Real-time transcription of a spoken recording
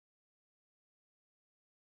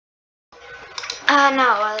No,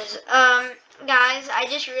 it was. Guys, I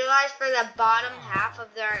just realized for the bottom half of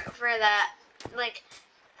like,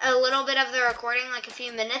 a little bit of the recording, like a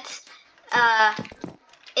few minutes,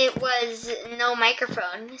 it was no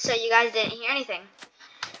microphone, so you guys didn't hear anything.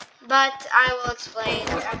 But I will explain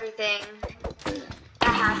everything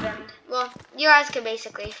that happened. Well, you guys could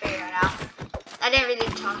basically figure it out. I didn't really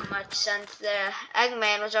talk much since the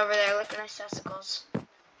eggman was over there licking his testicles.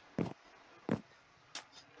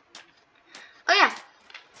 Oh yeah.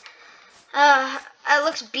 It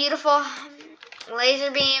looks beautiful.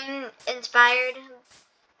 Laser beam inspired.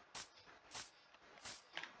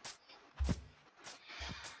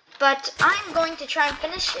 But I'm going to try and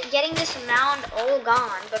finish getting this mound all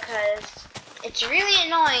gone because it's really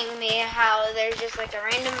annoying me how there's just like a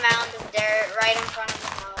random mound of dirt right in front of the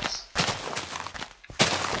house.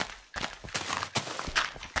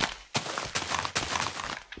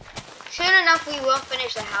 Soon enough we will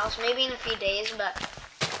finish the house, maybe in a few days, but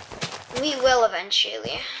we will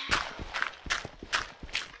eventually.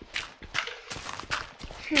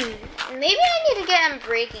 Maybe I need to get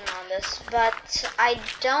unbreaking on this, but I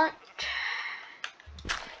don't.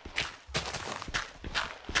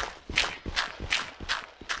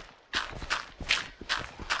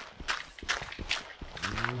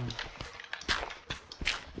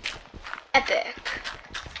 Epic.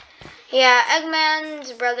 Yeah,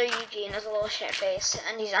 Eggman's brother Eugene is a little shitface,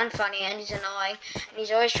 and he's unfunny, and he's annoying, and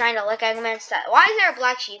he's always trying to lick Eggman's stuff. Why is there a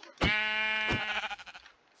black sheep?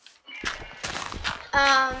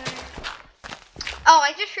 Oh,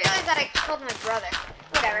 I just realized that I killed my brother.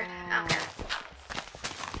 Whatever, I don't care.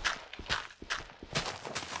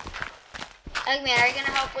 Eggman, are you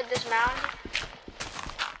gonna help with this mound?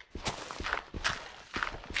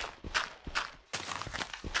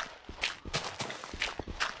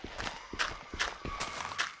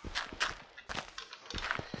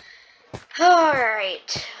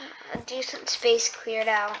 Alright, a decent space cleared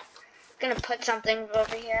out. I'm gonna put something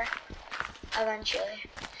over here eventually.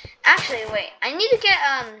 Actually, wait, I need to get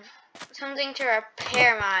something to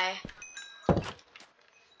repair my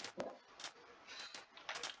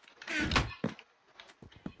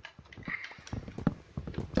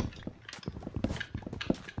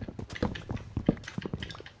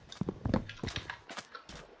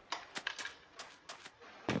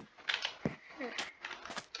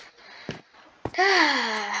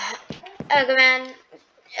Eggman,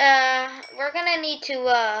 we're gonna need to,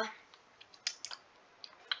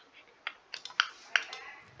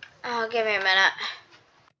 oh, give me a minute.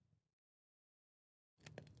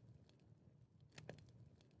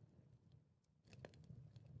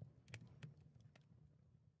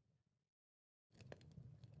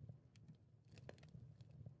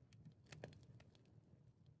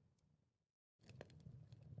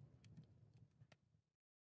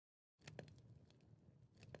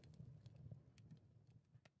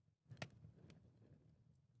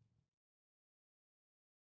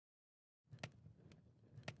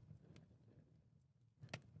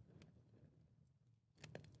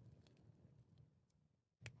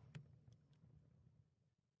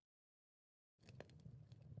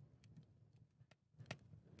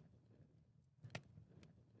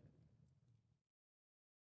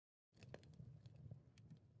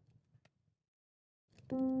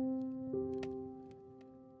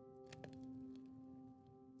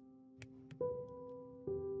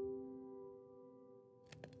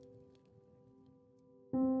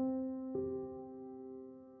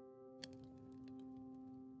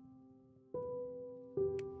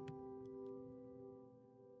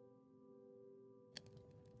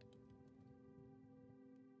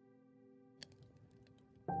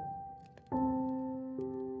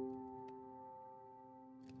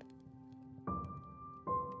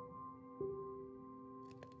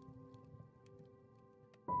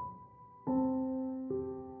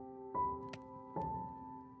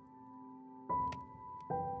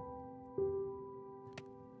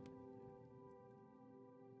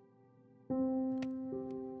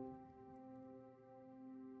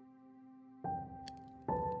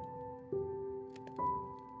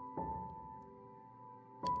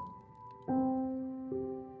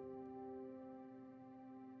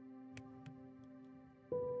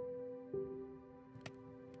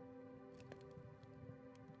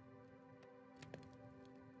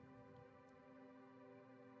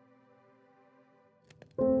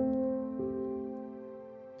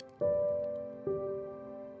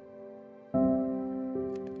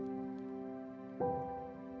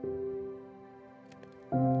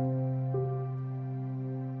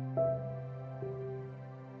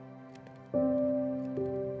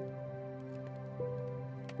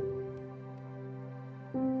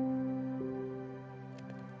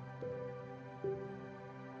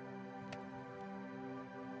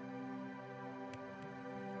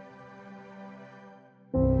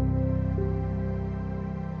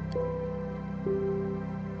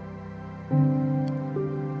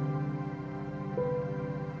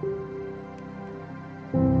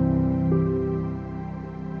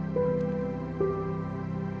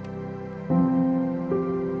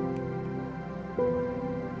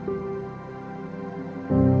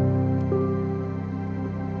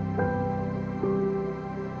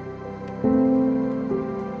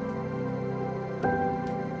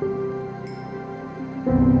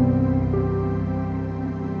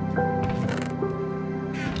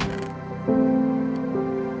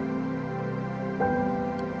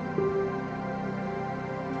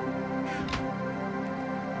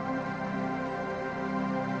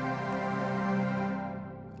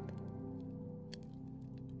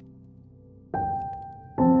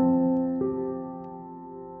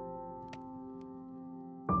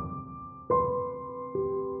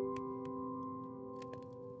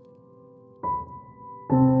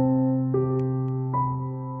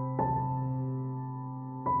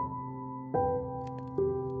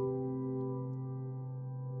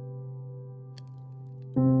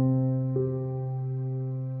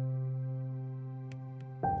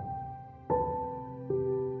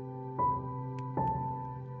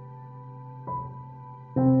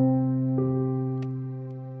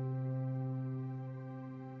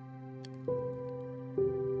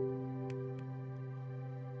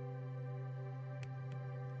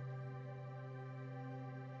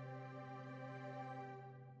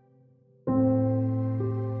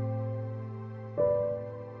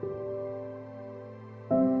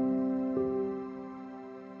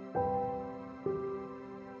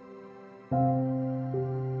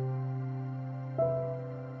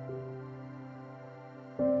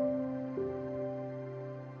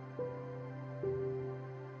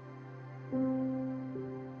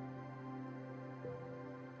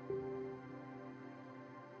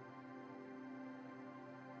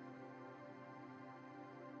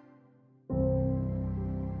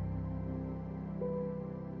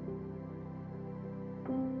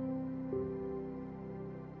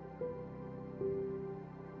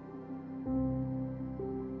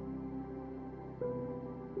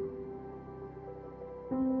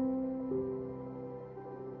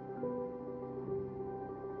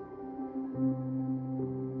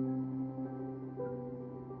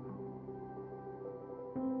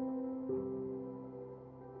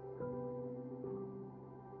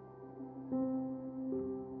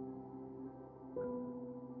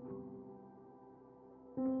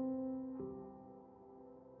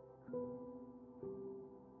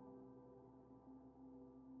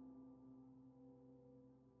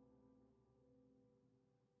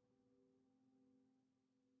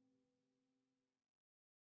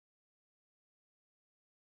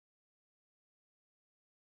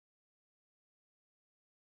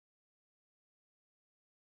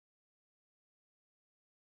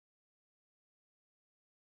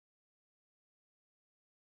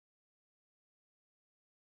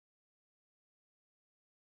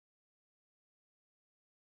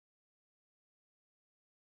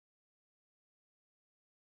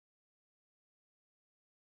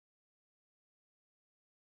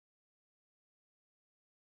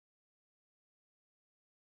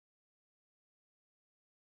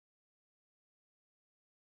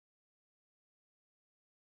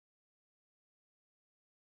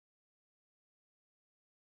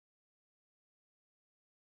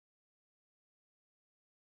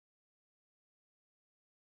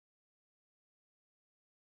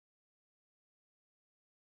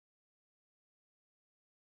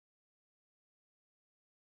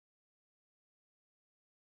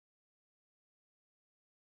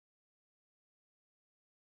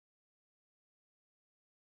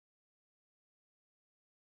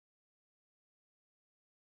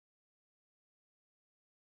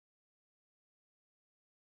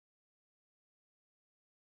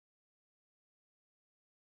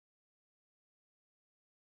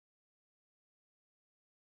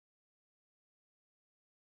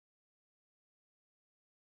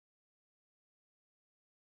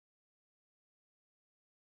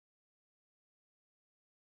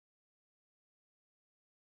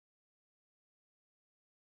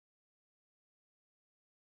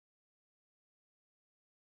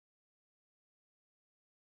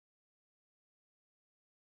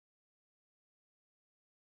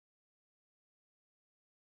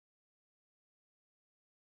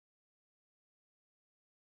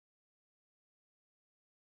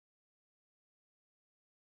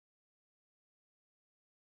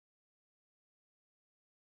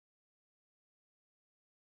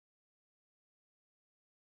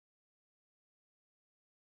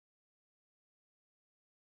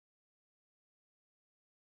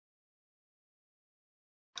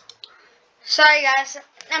 Sorry guys,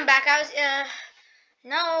 I'm back. I was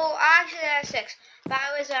no, actually I had 6. But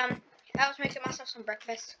I was making myself some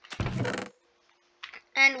breakfast.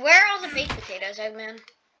 And where are all the baked potatoes, Eggman?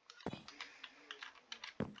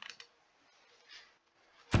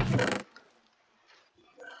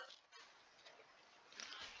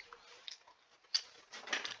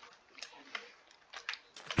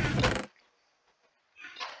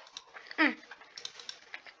 Mm.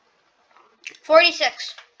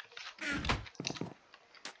 46.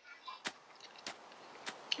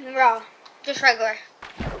 Raw. Just regular.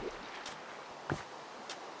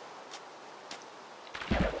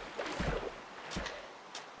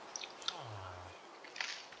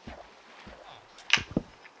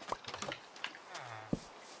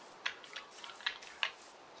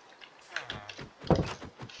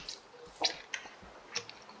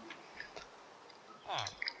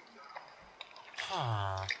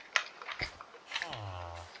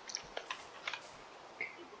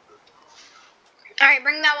 Alright,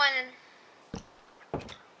 bring that one in.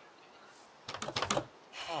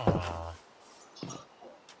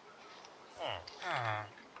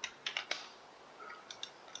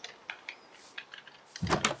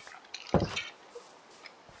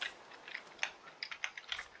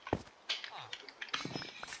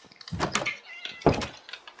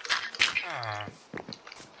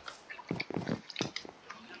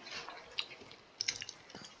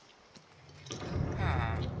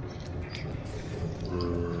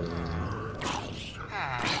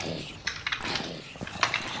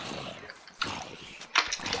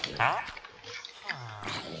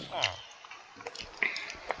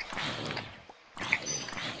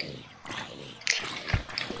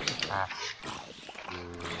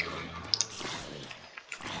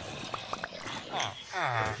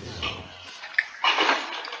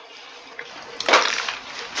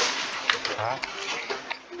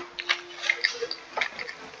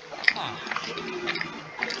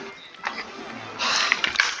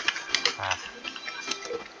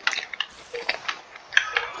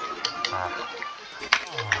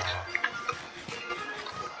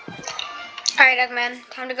 Alright, Eggman,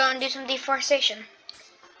 time to go and do some deforestation.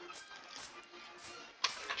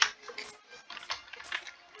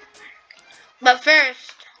 But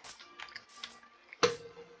first,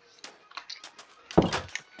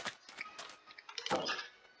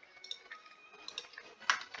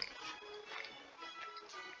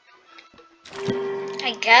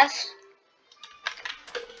 I guess.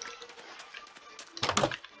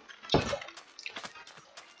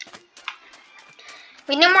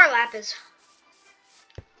 We need more lapis.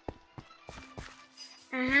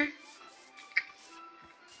 I'm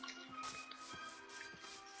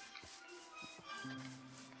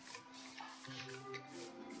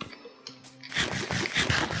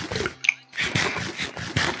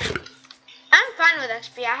fine with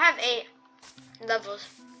XP. I have 8 levels.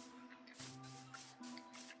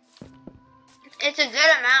 It's a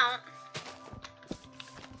good amount.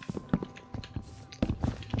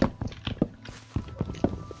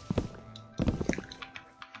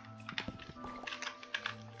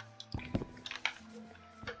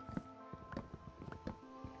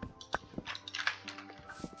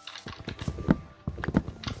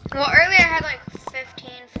 Well, earlier I had like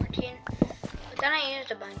 15, 14, but then I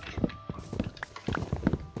used a bunch.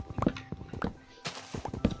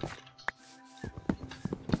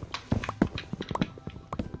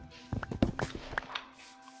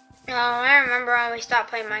 I remember when we stopped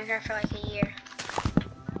playing Minecraft for like a year.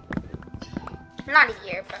 Not a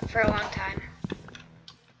year, but for a long time.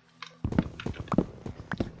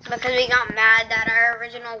 Because we got mad that our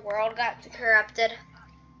original world got corrupted.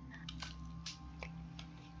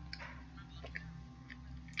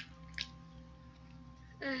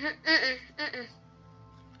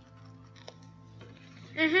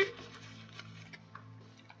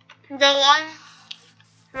 The one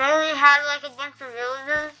where we had like a bunch of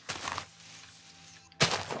villagers.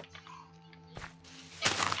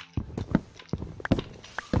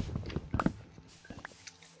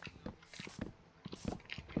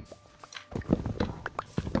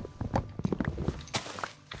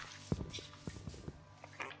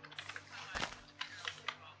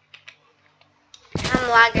 I'm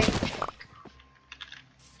lagging.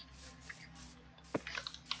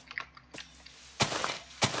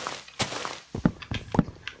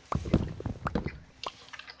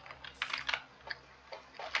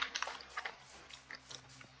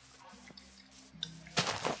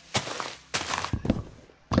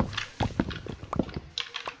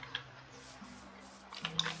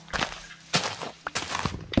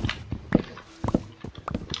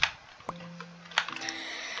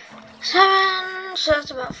 Seven. So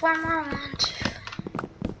that's about 4 more ones.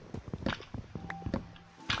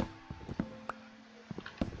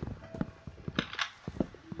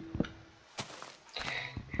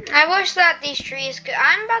 I wish that these trees could.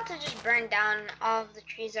 I'm about to just burn down all of the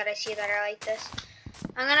trees that I see that are like this.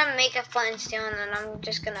 I'm gonna make a flint and steel, and then I'm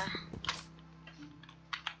just gonna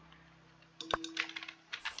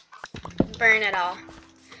burn it all.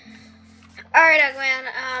 Alright, Eggman,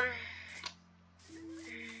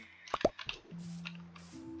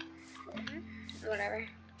 whatever.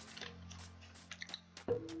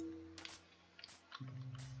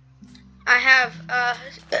 I have,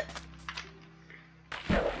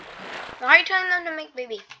 why are you telling them to make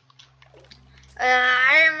baby?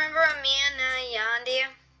 I remember when me and Yandi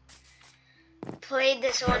played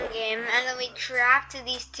this one game, and then we trapped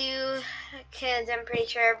these 2 kids, I'm pretty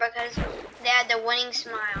sure, because they had the winning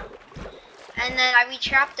smile. And then we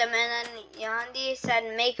trapped them, and then Yandi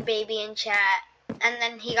said make baby in chat, and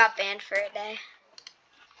then he got banned for a day.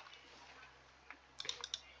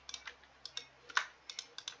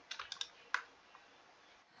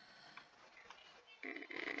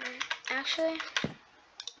 Actually,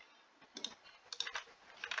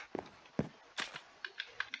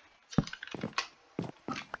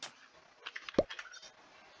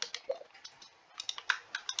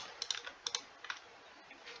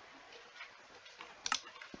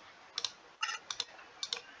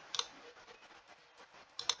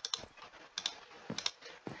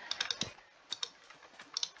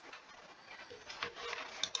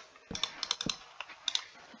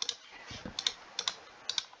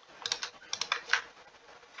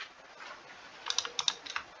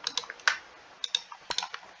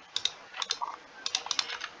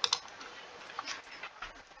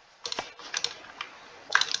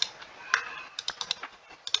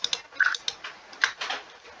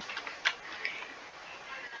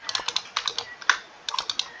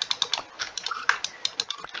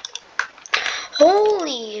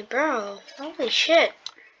 holy bro, holy shit.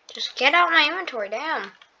 Just get out my inventory,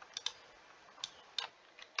 damn.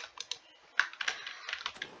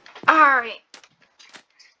 Alright.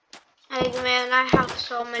 Eggman, I have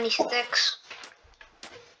so many sticks.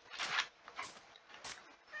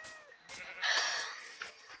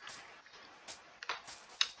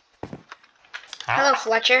 Hello,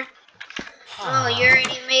 Fletcher. Oh, you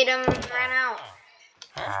already made him run out.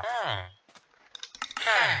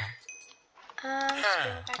 Let's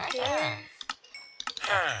go back here.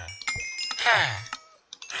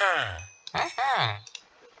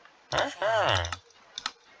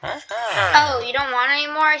 Oh, you don't want any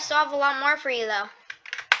more? I still have a lot more for you, though.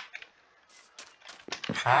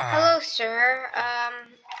 Hello, sir. I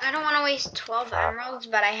don't want to waste 12 emeralds,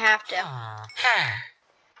 but I have to.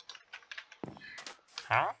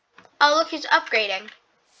 Oh, look, he's upgrading.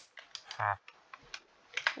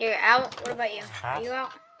 You're out? What about you? Are you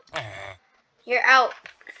out? You're out.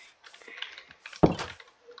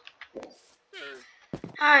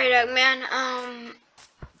 Alright, Eggman, oh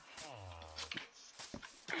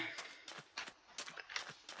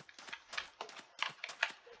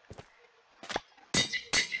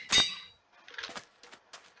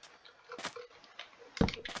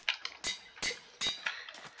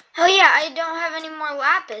yeah, I don't have any more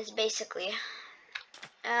lapis, basically.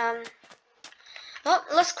 Well,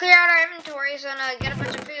 let's clear out our inventories and get a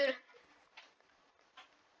bunch of food.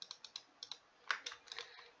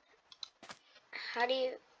 How do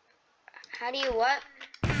you what?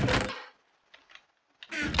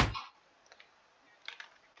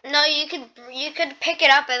 No, you could pick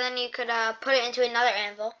it up and then you could put it into another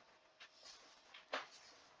anvil.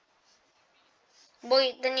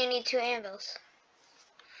 Well, then you need 2 anvils.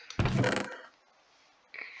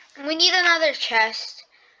 We need another chest.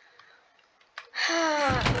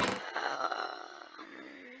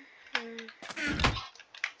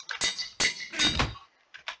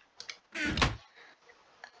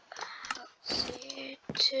 Let's see,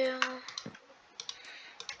 2.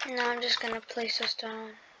 Now I'm just gonna place this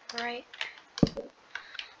down, right?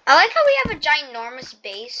 I like how we have a ginormous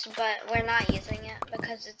base, but we're not using it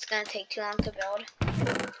because it's gonna take too long to build.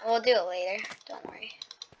 We'll do it later, don't worry.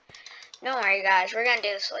 Don't worry guys, we're gonna do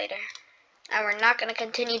this later. And we're not gonna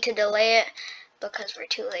continue to delay it because we're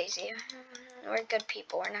too lazy. We're good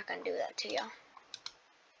people, we're not gonna do that to y'all.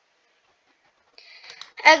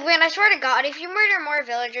 Eggman, I swear to God, if you murder more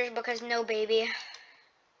villagers because no baby.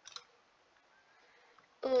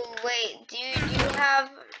 Ooh, wait, do you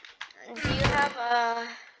have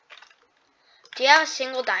a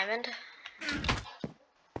single diamond?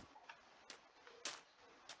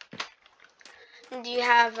 Do you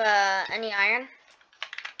have any iron?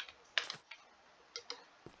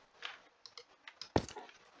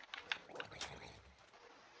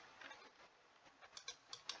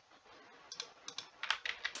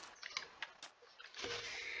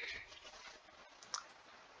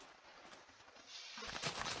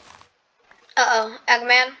 Uh-oh,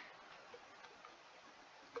 Eggman.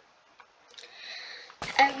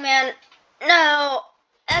 Eggman. No!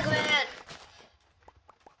 Eggman!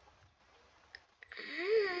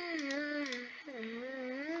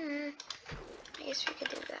 I guess we could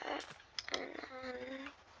do that. And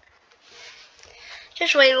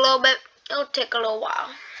just wait a little bit. It'll take a little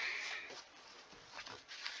while.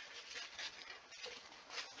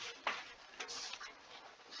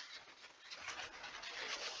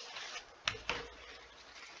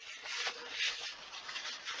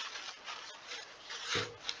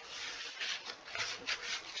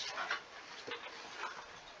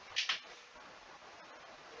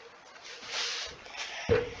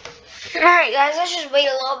 Alright guys, let's just wait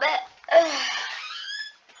a little bit.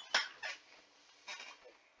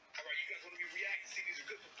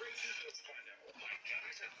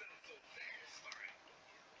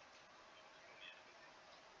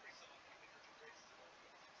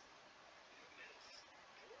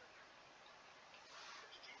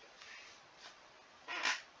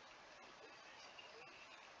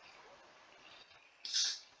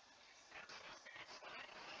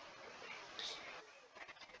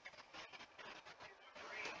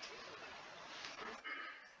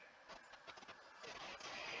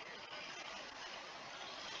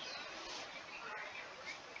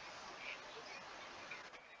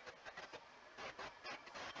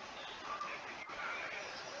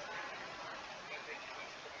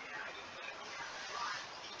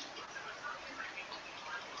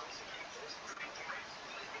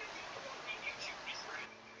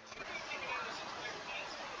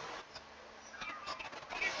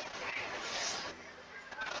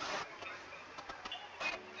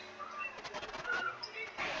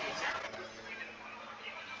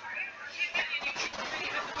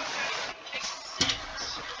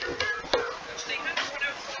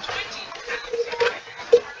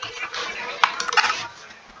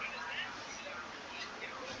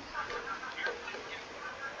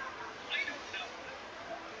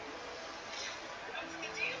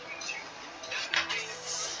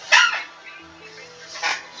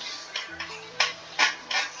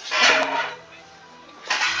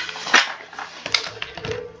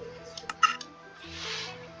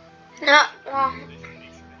 No, well.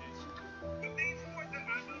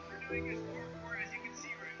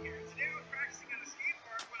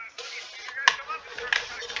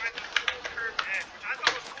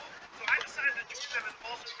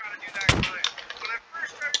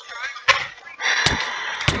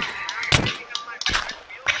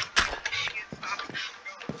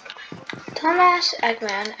 Thomas,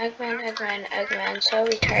 Eggman, so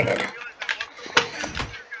retarded.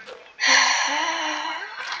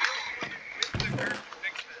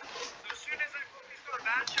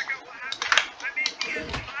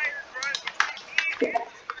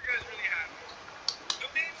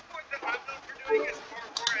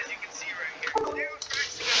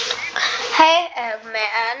 Hey,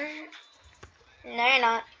 Eggman. No, you're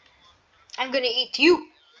not. I'm gonna eat you.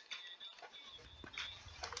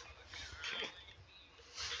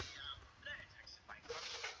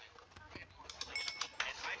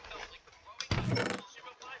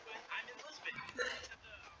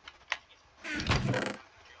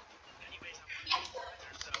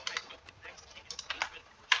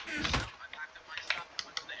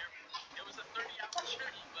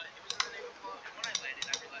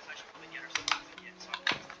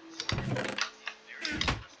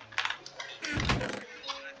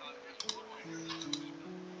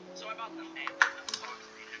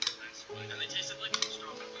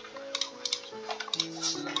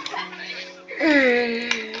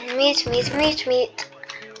 Meat.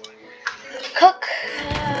 Cook.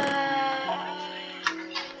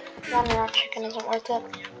 Not enough chicken isn't worth it.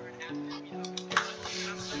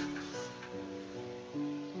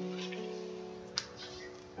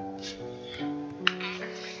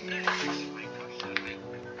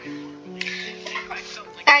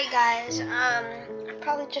 Alright guys, I'm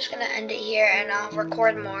probably just gonna end it here and I'll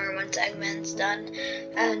record more once Eggman's done.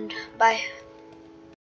 And bye.